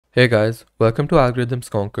Hey guys, welcome to Algorithms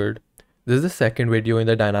Conquered. This is the second video in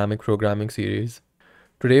the dynamic programming series.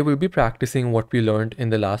 Today we'll be practicing what we learned in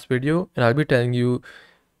the last video, and I'll be telling you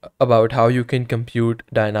about how you can compute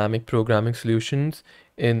dynamic programming solutions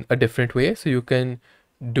in a different way so you can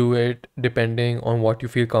do it depending on what you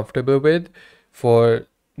feel comfortable with for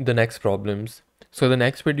the next problems. So the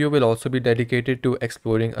next video will also be dedicated to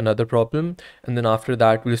exploring another problem, and then after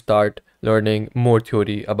that we'll start learning more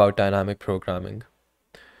theory about dynamic programming.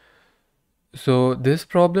 So this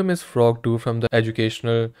problem is Frog 2 from the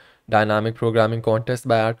educational dynamic programming contest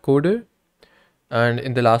by AdCoder. And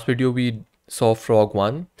in the last video, we saw Frog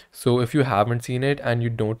 1. So if you haven't seen it and you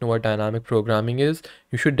don't know what dynamic programming is,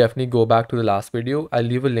 you should definitely go back to the last video. I'll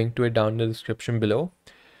leave a link to it down in the description below.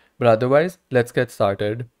 But otherwise, let's get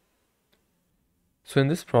started. So in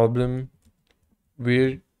this problem,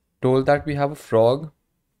 we're told that we have a frog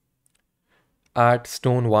at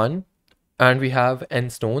stone 1 and we have n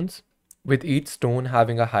stones, with each stone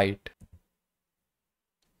having a height.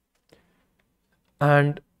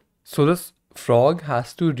 And so this frog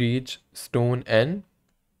has to reach stone n,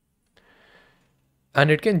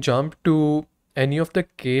 and it can jump to any of the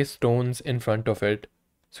k stones in front of it.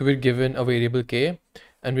 So we're given a variable k,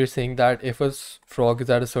 and we're saying that if a frog is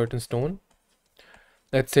at a certain stone,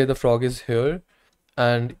 let's say the frog is here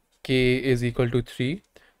and k is equal to 3,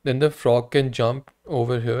 then the frog can jump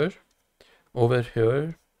over here,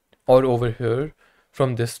 or over here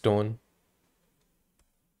from this stone.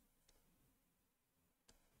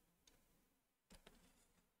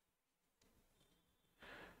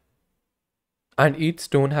 And each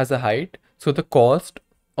stone has a height, so the cost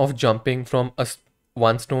of jumping from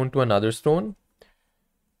one stone to another stone,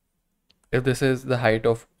 if this is the height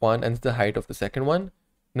of one and the height of the second one,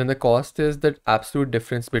 then the cost is the absolute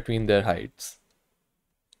difference between their heights.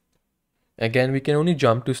 Again, we can only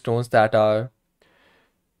jump to stones that are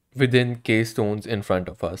within k stones in front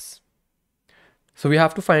of us. So we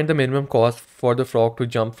have to find the minimum cost for the frog to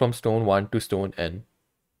jump from stone 1 to stone n.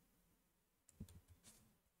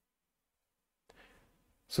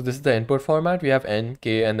 So this is the input format. We have n,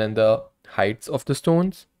 k, and then the heights of the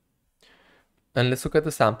stones. And let's look at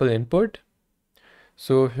the sample input.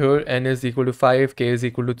 So here n is equal to 5, k is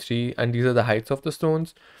equal to 3, and these are the heights of the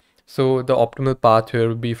stones. So the optimal path here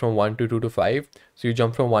would be from 1 to 2 to 5. So you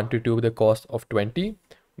jump from 1 to 2 with the cost of 20,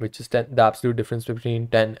 which is the absolute difference between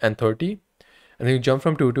 10 and 30. And then you jump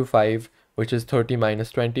from 2 to 5, which is 30 minus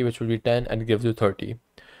 20, which will be 10, and it gives you 30.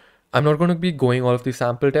 I'm not going to be going all of the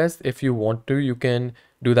sample tests. If you want to, you can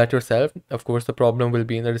do that yourself. Of course, the problem will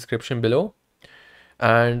be in the description below.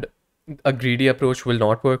 And a greedy approach will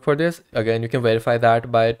not work for this. Again, you can verify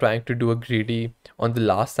that by trying to do a greedy on the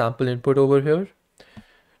last sample input over here.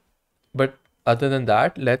 But other than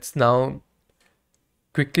that, let's now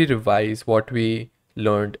quickly revise what we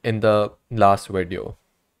learned in the last video.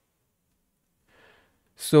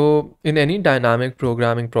 So in any dynamic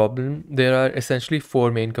programming problem, there are essentially four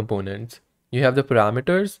main components. You have the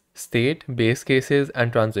parameters, state, base cases,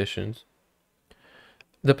 and transitions.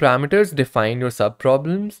 The parameters define your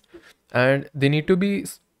subproblems, and they need to be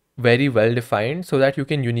very well defined so that you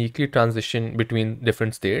can uniquely transition between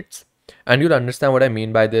different states. And you'll understand what I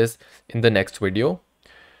mean by this in the next video.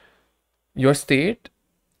 Your state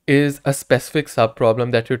is a specific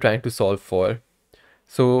subproblem that you're trying to solve for.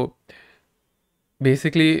 So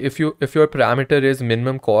basically, if your parameter is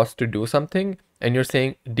minimum cost to do something, and you're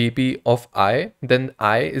saying dp of I, then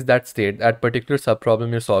I is that state, that particular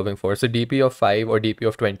subproblem you're solving for. So dp of 5 or dp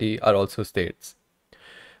of 20 are also states.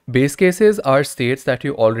 Base cases are states that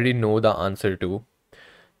you already know the answer to.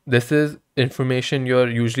 This is information you're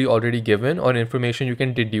usually already given, or information you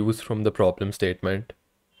can deduce from the problem statement.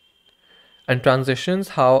 And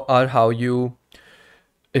transitions are how you,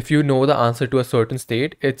 if you know the answer to a certain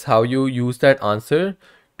state, it's how you use that answer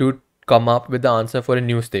to come up with the answer for a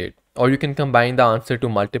new state. Or you can combine the answer to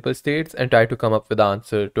multiple states and try to come up with the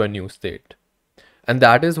answer to a new state. And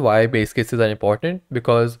that is why base cases are important,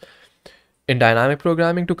 because in dynamic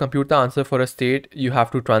programming, to compute the answer for a state, you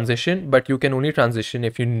have to transition, but you can only transition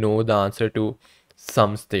if you know the answer to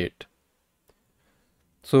some state.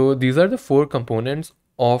 So these are the four components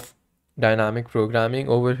of dynamic programming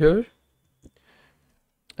over here.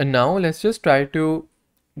 And now let's just try to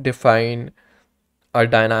define our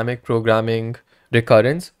dynamic programming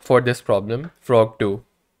recurrence for this problem, Frog 2.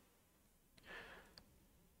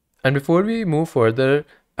 And before we move further,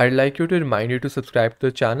 I'd like you to remind you to subscribe to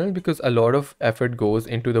the channel, because a lot of effort goes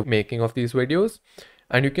into the making of these videos.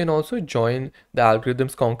 And you can also join the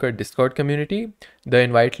Algorithms Conquered Discord community. The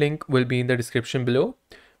invite link will be in the description below.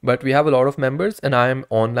 But we have a lot of members, and I am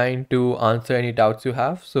online to answer any doubts you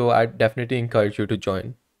have, so I definitely encourage you to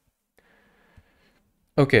join.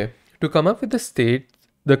 Okay, to come up with the state,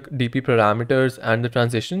 the DP parameters and the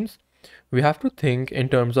transitions, we have to think in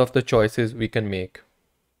terms of the choices we can make.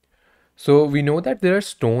 So we know that there are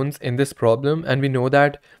stones in this problem and we know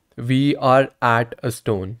that we are at a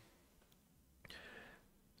stone.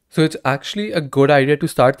 So it's actually a good idea to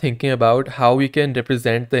start thinking about how we can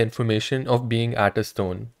represent the information of being at a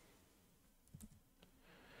stone.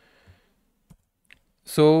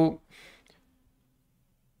 So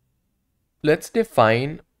let's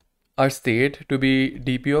define our state to be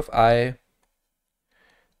dp of I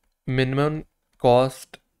minimum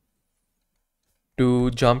cost to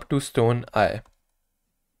jump to stone I.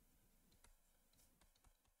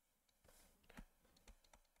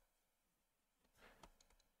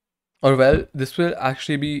 Or well, this will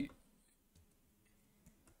actually be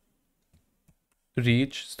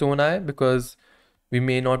reach stone I because we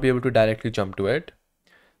may not be able to directly jump to it.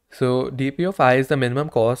 So dp of I is the minimum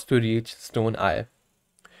cost to reach stone I.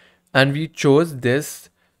 And we chose this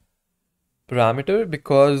parameter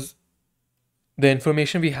because the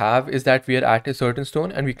information we have is that we are at a certain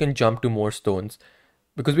stone and we can jump to more stones.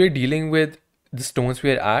 Because we're dealing with the stones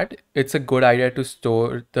we're at, it's a good idea to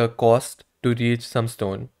store the cost to reach some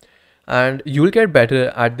stone. And you'll get better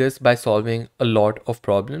at this by solving a lot of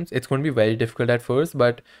problems. It's going to be very difficult at first,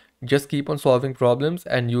 but just keep on solving problems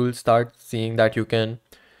and you'll start seeing that you can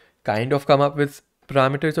kind of come up with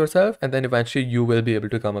parameters yourself, and then eventually you will be able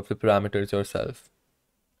to come up with parameters yourself.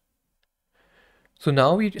 So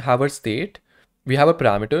now we have our state, we have a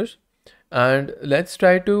parameters, and let's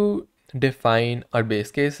try to define our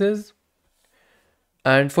base cases.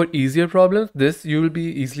 And for easier problems, this you will be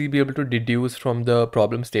easily be able to deduce from the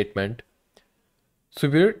problem statement. So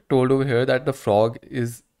we're told over here that the frog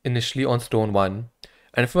is initially on stone 1.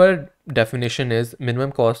 And if our definition is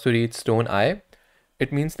minimum cost to reach stone I,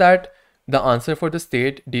 it means that the answer for the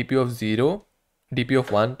state dp of 0, dp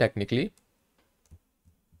of 1 technically,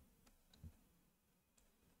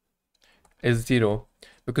 is 0.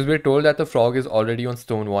 Because we're told that the frog is already on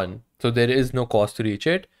stone 1. So there is no cost to reach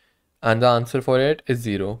it. And the answer for it is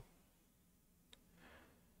 0.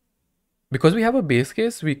 Because we have a base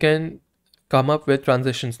case, we can come up with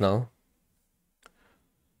transitions now.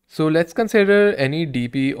 So let's consider any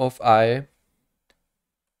dp of I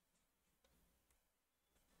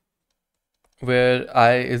where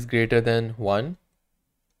I is greater than 1.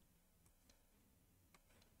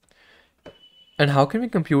 And how can we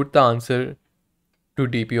compute the answer to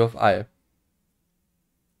dp of I?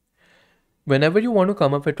 Whenever you want to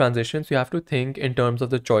come up with transitions, you have to think in terms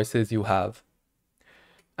of the choices you have.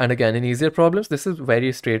 And again, in easier problems, this is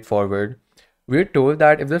very straightforward. We're told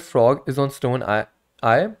that if the frog is on stone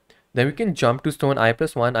I, then we can jump to stone I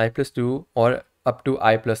plus 1, I plus 2, or up to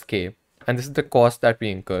I plus k. And this is the cost that we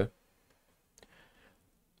incur.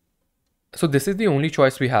 So this is the only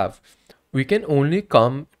choice we have. We can only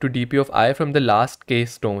come to dp of I from the last k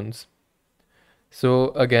stones.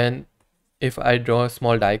 So again, if I draw a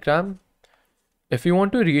small diagram, if we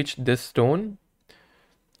want to reach this stone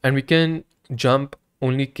and we can jump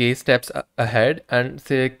only k steps ahead and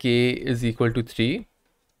say k is equal to 3,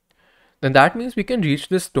 then that means we can reach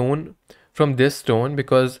this stone from this stone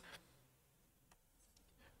because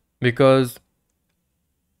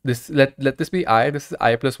this let this be I, this is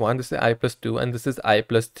I plus 1, this is I plus 2, and this is I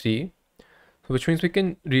plus 3, which means we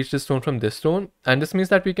can reach this stone from this stone, and this means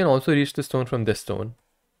that we can also reach the stone from this stone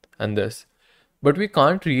and this. But we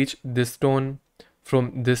can't reach this stone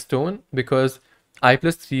from this stone because I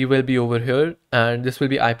plus 3 will be over here and this will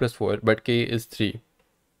be I plus 4, but k is 3.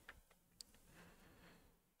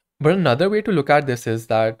 But another way to look at this is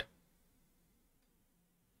that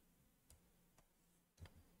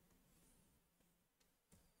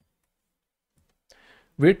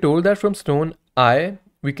we're told that from stone I,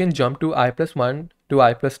 we can jump to I plus 1 to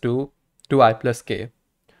I plus 2 to I plus k.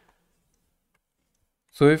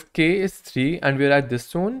 So if k is 3 and we're at this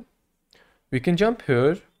stone, we can jump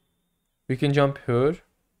here, we can jump here,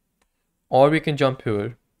 or we can jump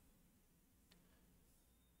here.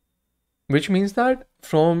 Which means that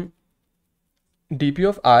from dp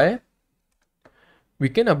of I, we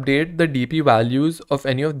can update the dp values of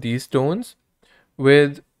any of these stones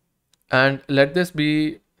with, and let the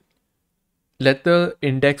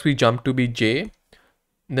index we jump to be j.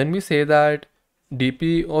 Then we say that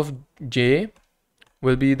dp of j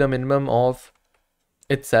will be the minimum of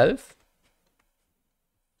itself,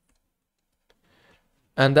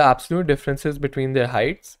 and the absolute differences between their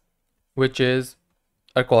heights, which is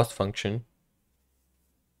a cost function.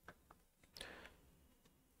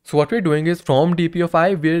 So what we're doing is from dp of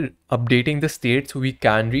I, we're updating the states we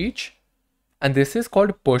can reach, and this is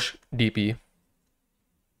called push dp.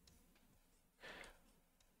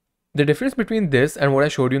 The difference between this and what I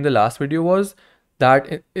showed you in the last video was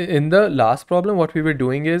that in the last problem, what we were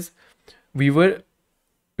doing is we were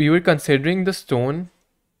considering the stone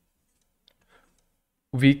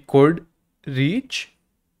we could reach.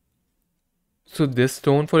 So this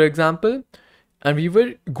stone, for example, and we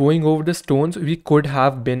were going over the stones we could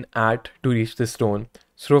have been at to reach this stone.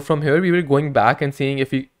 So from here, we were going back and seeing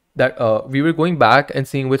if we were going back and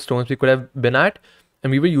seeing which stones we could have been at,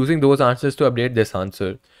 and we were using those answers to update this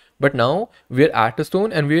answer. But now we're at a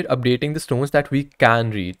stone and we're updating the stones that we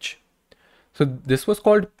can reach. So this was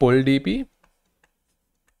called pull DP,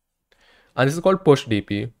 and this is called push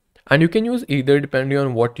DP. And you can use either depending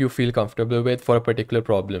on what you feel comfortable with for a particular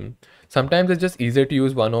problem. Sometimes it's just easier to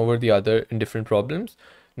use one over the other in different problems.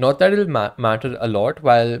 Not that it'll matter a lot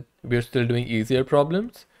while we're still doing easier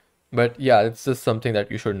problems, but yeah, it's just something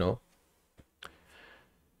that you should know.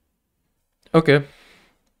 Okay,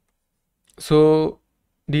 so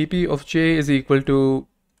dp of j is equal to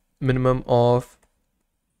minimum of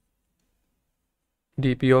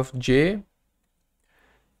dp of j,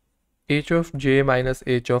 h of j minus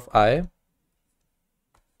h of I,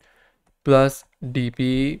 plus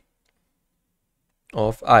dp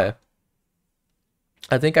of I.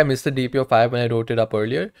 I think I missed the dp of I when I wrote it up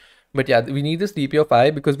earlier, but yeah, we need this dp of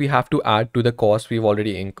I because we have to add to the cost we've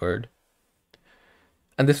already incurred.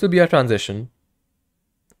 And this will be our transition.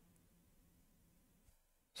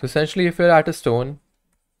 So essentially, if you're at a stone,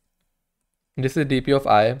 this is dp of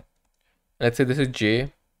I, let's say this is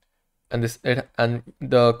j, and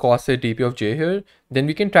the cost is dp of j here, then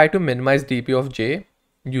we can try to minimize dp of j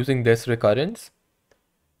using this recurrence.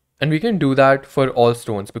 And we can do that for all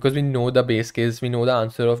stones because we know the base case, we know the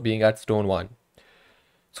answer of being at stone 1.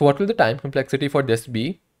 So what will the time complexity for this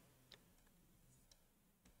be?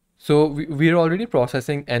 So we're already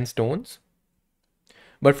processing n stones,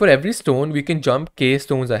 but for every stone we can jump k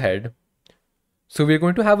stones ahead. So we're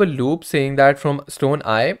going to have a loop saying that from stone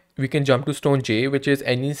I, we can jump to stone j, which is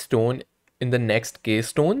any stone in the next k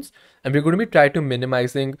stones. And we're going to be trying to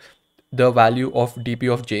minimizing the value of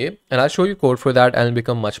dp of j. And I'll show you code for that and it'll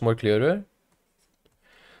become much more clearer.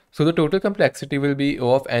 So the total complexity will be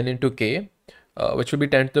O of n into k, which will be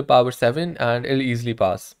 10 to the power 7, and it'll easily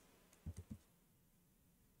pass.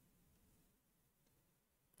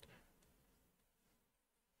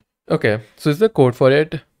 Okay, so this is the code for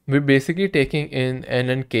it. We're basically taking in n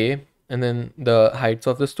and k and then the heights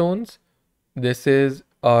of the stones. This is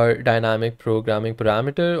our dynamic programming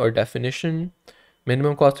parameter or definition.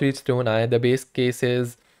 Minimum cost to reach stone I. The base case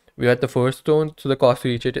is we're at the first stone, so the cost to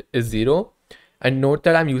reach it is 0. And note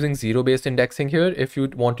that I'm using 0 based indexing here. If you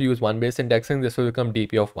want to use 1 based indexing, this will become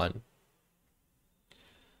dp of 1.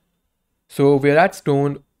 So we're at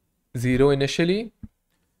stone 0 initially,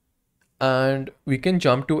 and we can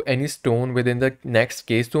jump to any stone within the next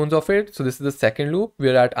k stones of it. So this is the second loop.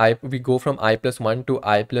 We're at I, we go from I plus 1 to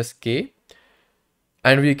I plus k,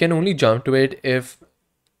 and we can only jump to it if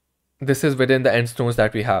this is within the end stones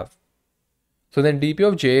that we have. So then dp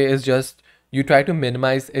of j is just, you try to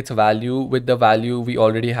minimize its value with the value we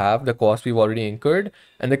already have, the cost we've already incurred,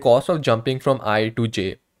 and the cost of jumping from I to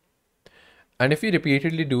j. And if we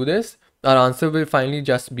repeatedly do this, our answer will finally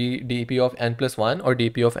just be dp of n plus 1 or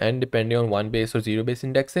dp of n depending on 1 base or 0 base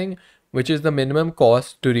indexing, which is the minimum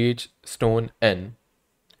cost to reach stone n,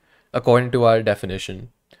 according to our definition.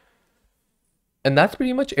 And that's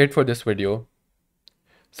pretty much it for this video.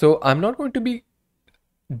 So I'm not going to be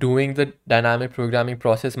doing the dynamic programming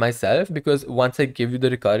process myself because once I give you the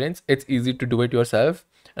recurrence, it's easy to do it yourself.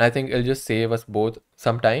 And I think it'll just save us both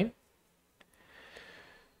some time.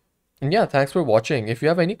 And yeah, thanks for watching. If you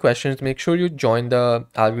have any questions, make sure you join the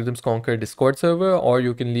Algorithms Conquer Discord server, or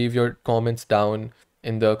you can leave your comments down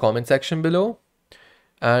in the comment section below.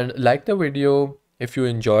 And like the video if you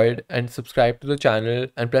enjoyed, and subscribe to the channel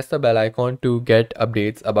and press the bell icon to get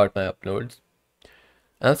updates about my uploads.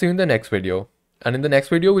 And I'll see you in the next video. And in the next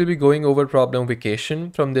video, we'll be going over problem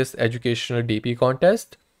vacation from this educational DP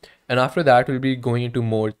contest. And after that, we'll be going into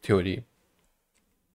more theory.